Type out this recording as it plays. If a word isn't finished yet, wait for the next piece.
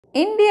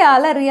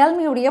இந்தியால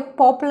Realme உடைய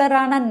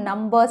பாப்புலரான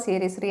number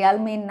series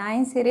Realme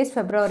 9 series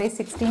February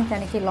 16th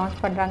அன்னைக்கு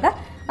லான்ச் பண்றாங்க.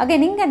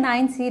 அகைன் இங்க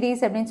 9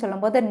 சீரிஸ் அப்படினு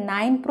சொல்லும்போது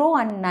 9 Pro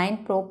and 9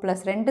 Pro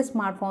Plus ரெண்டு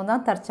ஸ்மார்ட் ஃபோன்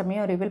தான்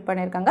தற்சமயம் ரிவீல்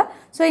பண்ணிருக்காங்க.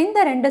 சோ இந்த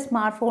ரெண்டு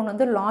ஸ்மார்ட் ஃபோன்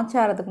வந்து லான்ச்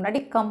ஆறதுக்கு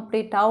முன்னாடி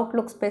கம்ப்ளீட்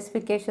அவுட்லுக்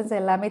ஸ்பெசிஃபிகேஷன்ஸ்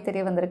எல்லாமே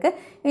தெரிய வந்திருக்கு.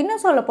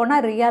 இன்னும் சொல்ல போனா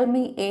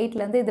Realme 8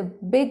 ல இருந்து இது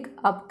பிக்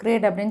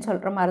அப்கிரேட் அப்படினு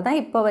சொல்ற மாதிரி தான்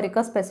இப்போ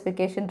வரைக்கும்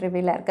ஸ்பெசிஃபிகேஷன்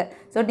ரிவீல் ஆயிருக்கு.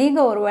 சோ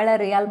நீங்க ஒருவேளை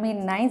Realme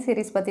 9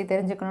 சீரிஸ் பத்தி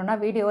தெரிஞ்சுக்கணும்னா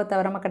வீடியோவை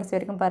தவறாம கடைசி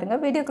வரைக்கும் பாருங்க.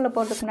 வீடியோக்குள்ள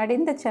போறதுக்கு முன்னாடி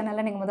இந்த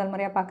சேனலை நீங்க முதல்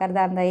முறையா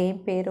பார்க்கறதா இருந்தா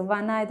என் பேரு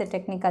வனா, இது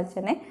டெக்னிக்கல்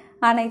சென்னை,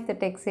 அனைத்து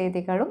டெக்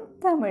செய்திகளும்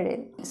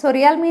தமிழில். ஸோ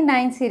Realme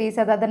 9 சீரிஸ்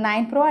அதாவது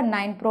 9 Pro and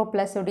 9 Pro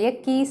Plus உடைய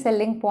கீ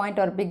செல்லிங்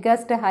பாயிண்ட் ஒரு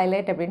பிக்கஸ்ட்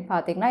ஹைலைட் அப்படின்னு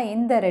பார்த்தீங்கன்னா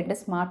இந்த ரெண்டு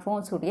ஸ்மார்ட்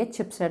ஃபோன்ஸ் உடைய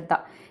சிப்செட்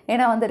தான்.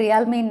 ஏன்னா வந்து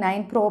Realme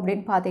 9 Pro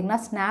அப்படின்னு பார்த்தீங்கன்னா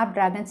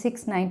Snapdragon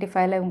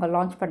 695ல இவங்க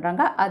லான்ச்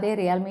பண்ணுறாங்க. அதே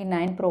Realme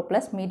 9 Pro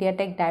Plus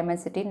MediaTek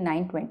Dimensity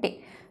 920.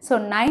 So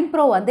 9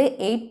 Pro வந்து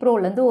 8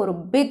 Proலேருந்து ஒரு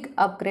பிக்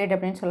அப்கிரேட்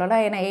அப்படின்னு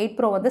சொல்லலாம். ஏன்னா 8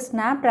 Pro வந்து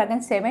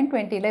Snapdragon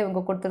 720ல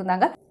இவங்க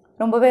கொடுத்துருந்தாங்க.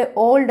 ரொம்பவே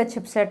ஓல்டு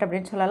சிப்செட்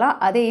அப்படின்னு சொல்லலாம்.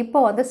 அதே இப்போ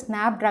வந்து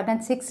Snapdragon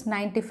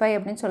 695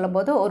 அப்படின்னு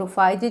சொல்லும்போது ஒரு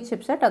 5G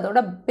சிப்செட், அதோட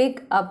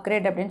பிக்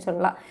அப்கிரேட் அப்படின்னு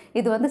சொல்லலாம்.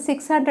 இது வந்து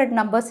 600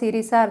 நம்பர்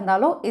சீரீஸாக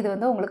இருந்தாலும் இது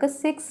வந்து உங்களுக்கு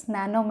 6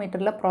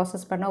 நானோமீட்டரில்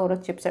ப்ராசஸ் பண்ண ஒரு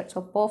சிப்செட்.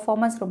 ஸோ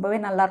பெர்ஃபார்மன்ஸ் ரொம்பவே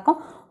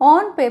நல்லாயிருக்கும்.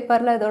 ஆன்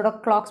பேப்பரில் இதோட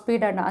clock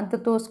speed and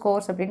Antutu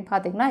scores அப்படின்னு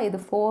பார்த்தீங்கன்னா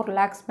இது 4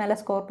 lakhs மேலே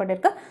ஸ்கோர்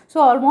பண்ணியிருக்கு. ஸோ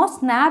ஆல்மோஸ்ட்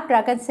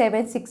Snapdragon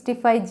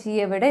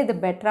 765Gயை விட இது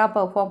பெட்டராக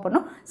பெர்ஃபார்ம்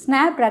பண்ணும்.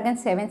 Snapdragon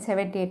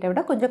 778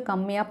 விட கொஞ்சம்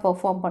கம்மியாக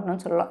பெர்ஃபார்ம்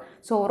பண்ணணும்னு சொல்லலாம்.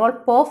 ஸோ ஓவரால்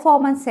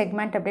பெர்ஃபார்மன்ஸ்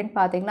செக்மெண்ட் அப்படின்னு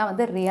பார்த்தீங்கன்னா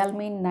வந்து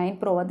Realme 9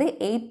 Pro வந்து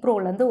 8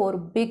 Proலேருந்து ஒரு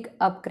பிக்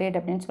அப்கிரேட்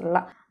அப்படின்னு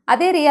சொல்லலாம்.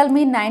 அதே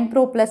Realme 9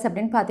 Pro Plus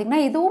அப்படின்னு பார்த்தீங்கன்னா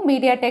இதுவும்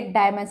MediaTek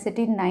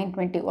Dimensity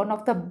 920 one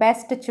of the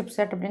best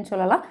chipset அப்படின்னு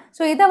சொல்லலாம்.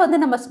 ஸோ இதை வந்து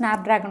நம்ம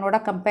ஸ்னாப்ட்ராகனோட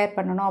கம்பேர்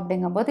பண்ணணும்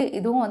அப்படிங்கும்போது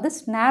இதுவும் வந்து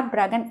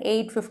Snapdragon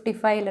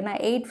 855 இல்லைனா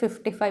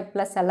 855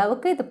 ப்ளஸ்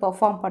அளவுக்கு இது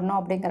பெர்ஃபார்ம் பண்ணும்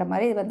அப்படிங்கிற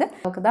மாதிரி இது வந்து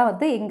அதுக்கு தான்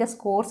வந்து இங்கே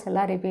ஸ்கோர்ஸ்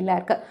எல்லாம் ரிவீலாக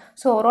இருக்குது.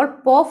 ஸோ ஓவரால்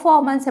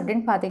பெர்ஃபார்மன்ஸ்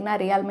அப்படின்னு பார்த்தீங்கன்னா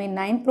Realme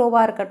 9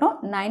 Proவாக இருக்கட்டும்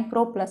 9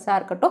 Pro Plusஸாக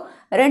இருக்கட்டும்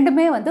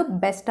ரெண்டுமே வந்து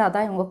பெஸ்ட்டாக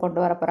தான் இவங்க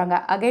கொண்டு வர போகிறாங்க.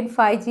 அகைன்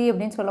 5G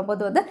அப்படின்னு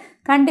சொல்லும்போது வந்து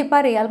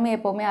கண்டிப்பாக Realme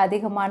எப்போவுமே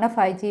அதிகமான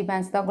 5G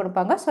பேண்ட்ஸ் தான்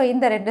கொடுப்பாங்க. ஸோ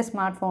இந்த ரெண்டு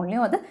ஸ்மார்ட்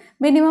ஃபோன்லையும் வந்து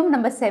மினிமம்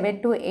நம்ம 7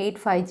 to 8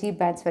 5G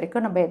பேண்ட்ஸ்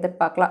வரைக்கும் நம்ம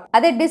எதிர்பார்க்கலாம்.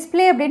 அதே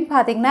டிஸ்பிளே அப்படின்னு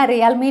பார்த்தீங்கன்னா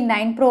Realme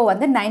 9 Pro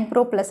வந்து 9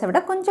 Pro Plus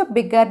விட கொஞ்சம்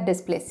பிக்கர்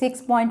டிஸ்பிளே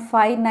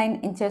 6.59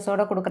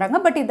 இன்ச்சஸோட கொடுக்குறாங்க.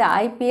 பட் இது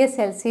IPS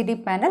LCD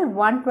panel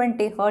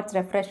 120 Hz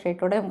refresh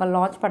ரேட்டோட இவங்க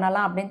லான்ச்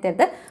பண்ணலாம் அப்படின்னு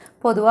தெரியுது.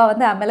 பொதுவாக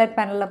வந்து AMOLED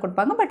பேனலில்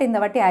கொடுப்பாங்க. பட் இந்த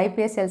வாட்டி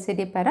IPS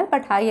LCD panel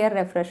but higher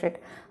refresh rate.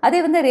 அதே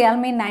வந்து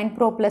Realme 9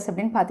 Pro Plus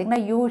அப்படின்னு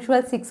பார்த்தீங்கன்னா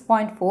யூஸ்வல்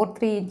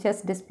 6.43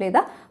 இன்ச்சஸ் டிஸ்பிளே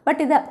தான்.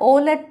 பட் இதை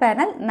OLED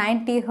பேனல்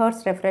 90 Hz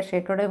ரெஃப்ரெஷ்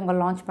ரேட்டோட இவங்க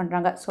லான்ச்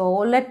பண்ணுறாங்க. ஸோ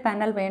OLED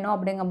பேனல் வேணும்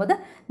அப்படிங்கும்போது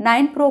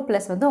 9 Pro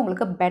Plus வந்து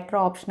உங்களுக்கு பெட்டர்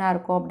ஆப்ஷனாக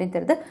இருக்கும் அப்படின்னு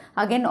தெரியுது.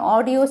 அகைன்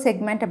ஆடியோ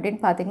செக்மெண்ட்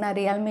அப்படின்னு பார்த்தீங்கன்னா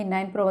Realme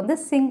 9 Pro வந்து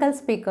சிங்கிள்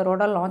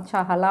ஸ்பீக்கரோட லான்ச்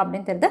ஆகலாம்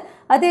அப்படின்னு தெரியுது.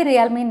 அதே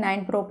Realme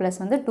 9 Pro Plus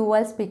வந்து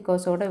டுவல்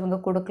ஸ்பீக்கர்ஸோட இவங்க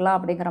கொடுக்கலாம்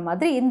அப்படிங்கிற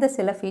மாதிரி இந்த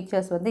சில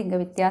ஃபீச்சர்ஸ் வந்து இங்கே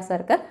வித்தியாசம்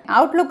இருக்கு.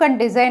 அவுட்லுக் அண்ட்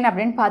டிசைன்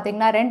அப்படின்னு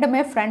பார்த்தீங்கன்னா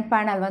ரெண்டுமே ஃப்ரண்ட்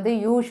பேனல் வந்து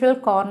யூஷுவல்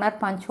கார்னர்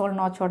பஞ்ச் ஹோல்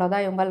நாச்சோட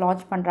தான் இவங்க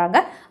லான்ச் பண்ணுறாங்க.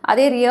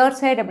 அதே ரியர்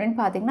சைடு அப்படின்னு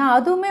பார்த்தீங்கன்னா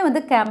அதுவுமே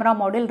வந்து கேமரா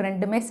மாடல்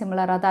ரெண்டுமே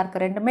சிமிலராக தான்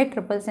இருக்குது. ரெண்டுமே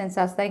ட்ரிபிள்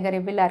சென்சார்ஸ் தான் இங்கே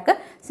ரிவீலாக இருக்குது.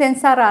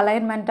 சென்சார்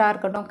அலைன்மெண்ட்டாக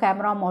இருக்கட்டும்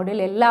கேமரா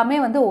மாடல் எல்லாமே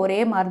வந்து ஒரே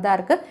மாதிரி தான்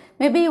இருக்குது.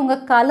 மேபி இவங்க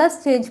கலர்ஸ்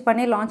சேஞ்ச்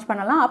பண்ணி லான்ச்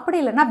பண்ணலாம். அப்படி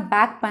இல்லைனா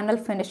பேக்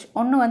பேனல் ஃபினிஷ்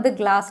ஒன்று வந்து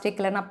கிளாஸ்டிக்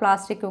இல்லைனா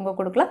பிளாஸ்டிக் இவங்க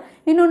கொடுக்கலாம்,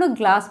 இன்னொன்று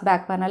கிளாஸ்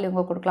பேக் பேனல்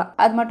இவங்க கொடுக்கலாம்.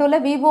 அது மட்டும் இல்லை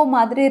விவோ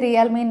மாதிரி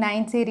Realme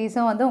 9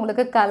 சீரீஸும் வந்து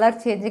உங்களுக்கு கலர்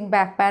சேஞ்சிங்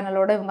பேக்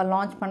பேனலோட இவங்க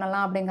லான்ச்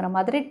பண்ணலாம் அப்படிங்கிற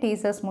மாதிரி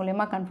டீசர்ஸ்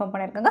மூலியமாக கன்ஃபார்ம்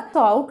பண்ணியிருக்காங்க. ஸோ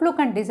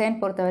அவுட்லுக் அண்ட் டிசைன்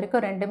பொறுத்த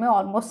வரைக்கும் ரெண்டுமே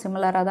ஆல்மோஸ்ட்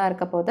சிமிலராக தான்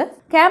இருக்க போகுது.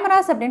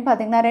 கேமராஸ் அப்படின்னு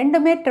பார்த்தீங்கன்னா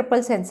ரெண்டுமே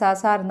ட்ரிபிள்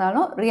சென்சார்ஸாக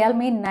இருந்தாலும்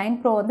Realme 9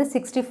 Pro வந்து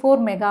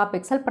 64 மெகா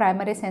பிக்சல்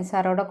பிரைமரி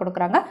சென்சாரோட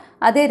கொடுக்குறாங்க.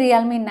 அதே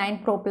Realme 9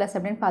 Pro Plus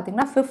அப்படின்னு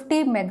பார்த்தீங்கன்னா 50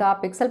 mega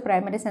pixel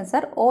primary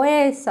sensor,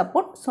 OIS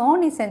support,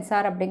 Sony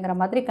sensor அப்படிங்கிற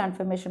மாதிரி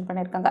கன்ஃபர்மேஷன்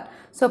பண்ணியிருக்காங்க.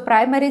 ஸோ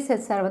பிரைமரி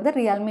சென்சார் வந்து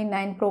Realme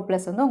 9 Pro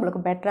Plus வந்து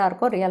உங்களுக்கு பெட்டராக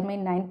இருக்கும் Realme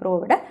 9 Pro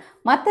விட.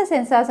 மற்ற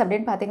சென்சார்ஸ்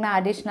அப்படின்னு பார்த்தீங்கன்னா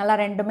அடிஷ்னலாக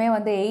ரெண்டுமே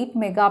வந்து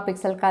 8 mega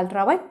pixel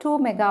ultrawide, 2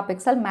 mega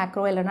pixel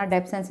macro இல்லைனா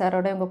டெப்த்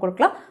சென்சாரோட இவங்க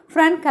கொடுக்கலாம்.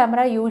 Front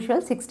camera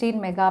usual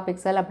 16 mega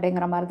pixel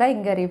அப்படிங்கிற மாதிரி தான்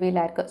இங்கே ரிவீல்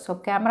ஆயிருக்கு. ஸோ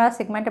கேமரா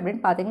செக்மெண்ட்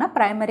அப்படின்னு பார்த்தீங்கன்னா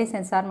பிரைமரி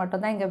சென்சார்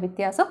மட்டும் தான் இங்கே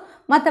வித்தியாசம்,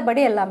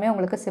 மற்றபடி எல்லாமே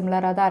உங்களுக்கு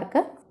சிமிலராக தான்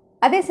இருக்குது.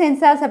 அதே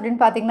சென்சார்ஸ் அப்படின்னு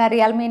பார்த்தீங்கன்னா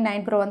Realme 9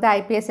 Pro வந்து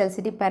IPS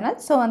LCD பேனல்,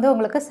 ஸோ வந்து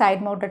உங்களுக்கு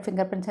சைட் மவுண்டட்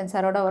ஃபிங்கர் பிரிண்ட்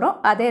சென்சாரோட வரும்.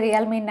 அதே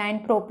Realme 9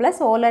 Pro Plus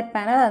OLED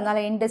panel,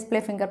 அதனால இன் டிஸ்பிளே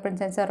ஃபிங்கர்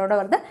பிரிண்ட் சென்சாரோட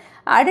வருது.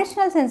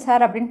 அடிஷ்னல்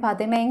சென்சார் அப்படின்னு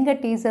பார்த்தீங்கன்னா எங்கள்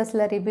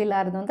டீசர்ஸில் ரிவீல்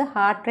ஆகிறது வந்து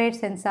ஹார்ட் ரேட்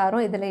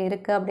சென்சாரும் இதில்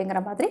இருக்குது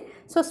அப்படிங்கிற மாதிரி.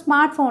 ஸோ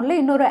ஸ்மார்ட் ஃபோனில்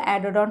இன்னொரு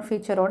ஆடட் ஆன்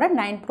ஃபீச்சரோட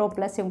 9 Pro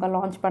Plus இவங்க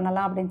லான்ச்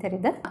பண்ணலாம் அப்படின்னு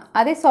தெரியுது.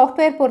 அதே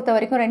சாஃப்ட்வேர் பொறுத்த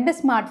வரைக்கும் ரெண்டு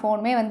ஸ்மார்ட்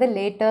ஃபோனுமே வந்து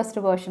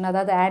லேட்டஸ்ட் வெர்ஷன்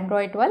அதாவது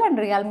Android 12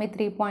 அண்ட் Realme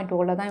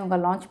 3.0ல தான் இவங்க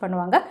லான்ச்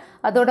பண்ணுவாங்க.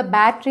 அதோட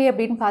பேட்டரி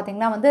அப்படின்னு பார்த்தீங்கன்னா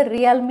பார்த்தீங்கன்னா வந்து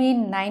ரியல்மி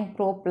 9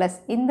 ப்ரோ ப்ளஸ்.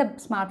 இந்த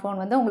ஸ்மார்ட் ஃபோன்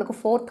வந்து உங்களுக்கு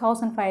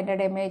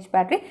 4500 mAh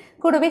பேட்டரி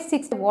கூடவே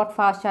 6 வாட்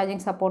ஃபாஸ்ட்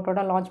சார்ஜிங்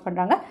சப்போர்ட்டோட லான்ச்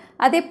பண்ணுறாங்க.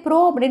 அதே ப்ரோ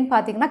அப்படின்னு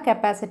பார்த்தீங்கன்னா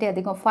கெப்பாசிட்டி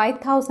அதிகம்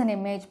 5000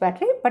 mAh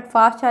battery, but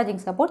fast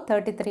charging support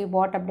 33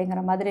 what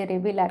அப்படிங்கிற மாதிரி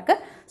ரிவ்யூவில்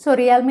இருக்குது. So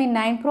Realme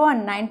 9 bro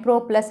and 9 bro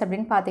plus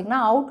அப்படின்னு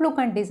பார்த்தீங்கன்னா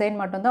அவுட்லுக் அண்ட்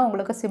டிசைன் மட்டும்தான்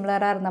உங்களுக்கு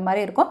சிமிலராக இருந்த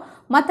மாதிரி இருக்கும்.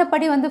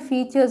 மற்றபடி வந்து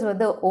ஃபீச்சர்ஸ்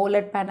வந்து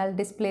ஓலட் பேனல்,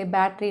 டிஸ்பிளே,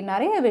 பேட்டரி,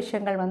 நிறைய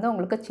விஷயங்கள் வந்து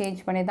உங்களுக்கு சேஞ்ச்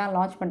பண்ணி தான்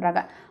லான்ச்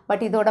பண்ணுறாங்க.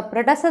 பட் இதோட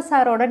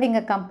ப்ரெடசஸரோட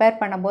நீங்கள் கம்பேர்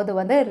பண்ணும்போது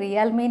வந்து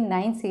ரியல்மி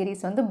 9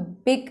 சீரீஸ் வந்து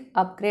பிக்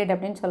அப்கிரேட்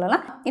அப்படின்னு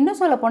சொல்லலாம். இன்னும்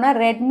சொல்ல போனால்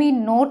ரெட்மி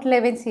நோட்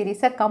 11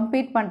 சீரீஸை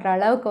கம்பீட் பண்ணுற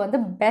அளவுக்கு வந்து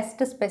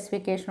பெஸ்ட்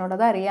ஸ்பெசிஃபிகேஷனோட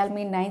தான்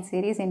ரியல்மி 9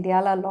 சீரீஸ்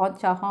இந்தியாவில்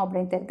லான்ச் ஆகும்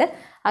அப்படின்னு தெரியுது.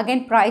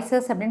 அகைன்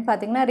ப்ரைஸஸ் அப்படின்னு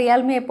பார்த்தீங்கன்னா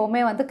ரியல்மி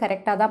எப்போவுமே வந்து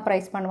கரெக்டாக தான்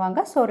ப்ரைஸ் பண்ணுவாங்க.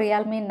 ஸோ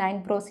ரியல்மி 9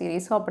 ப்ரோ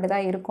சீரீஸும் அப்படி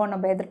தான் இருக்கும்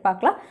நம்ம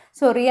எதிர்பார்க்கலாம்.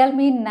 ஸோ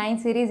ரியல்மி 9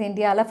 சீரீஸ்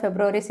இந்தியாவில்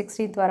February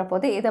 16th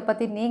வரப்போகுது. இதை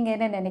பற்றி நீங்கள்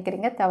என்ன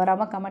நினைக்கிறீங்க?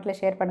 தவறாமல் கமெண்ட்டில்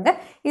ஷேர் பண்ணுங்கள்.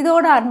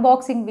 இதோட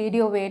அன்பாக்சிங்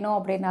வீடியோ வேணும்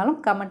அப்படின்னாலும்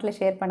கமெண்ட்டில்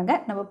ஷேர்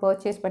பண்ணுங்கள். நம்ம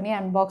பர்ச்சேஸ் பண்ணி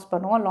அன்பாக்ஸ்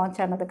பண்ணுவோம்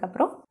லான்ச்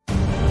ஆனதுக்கப்புறம்.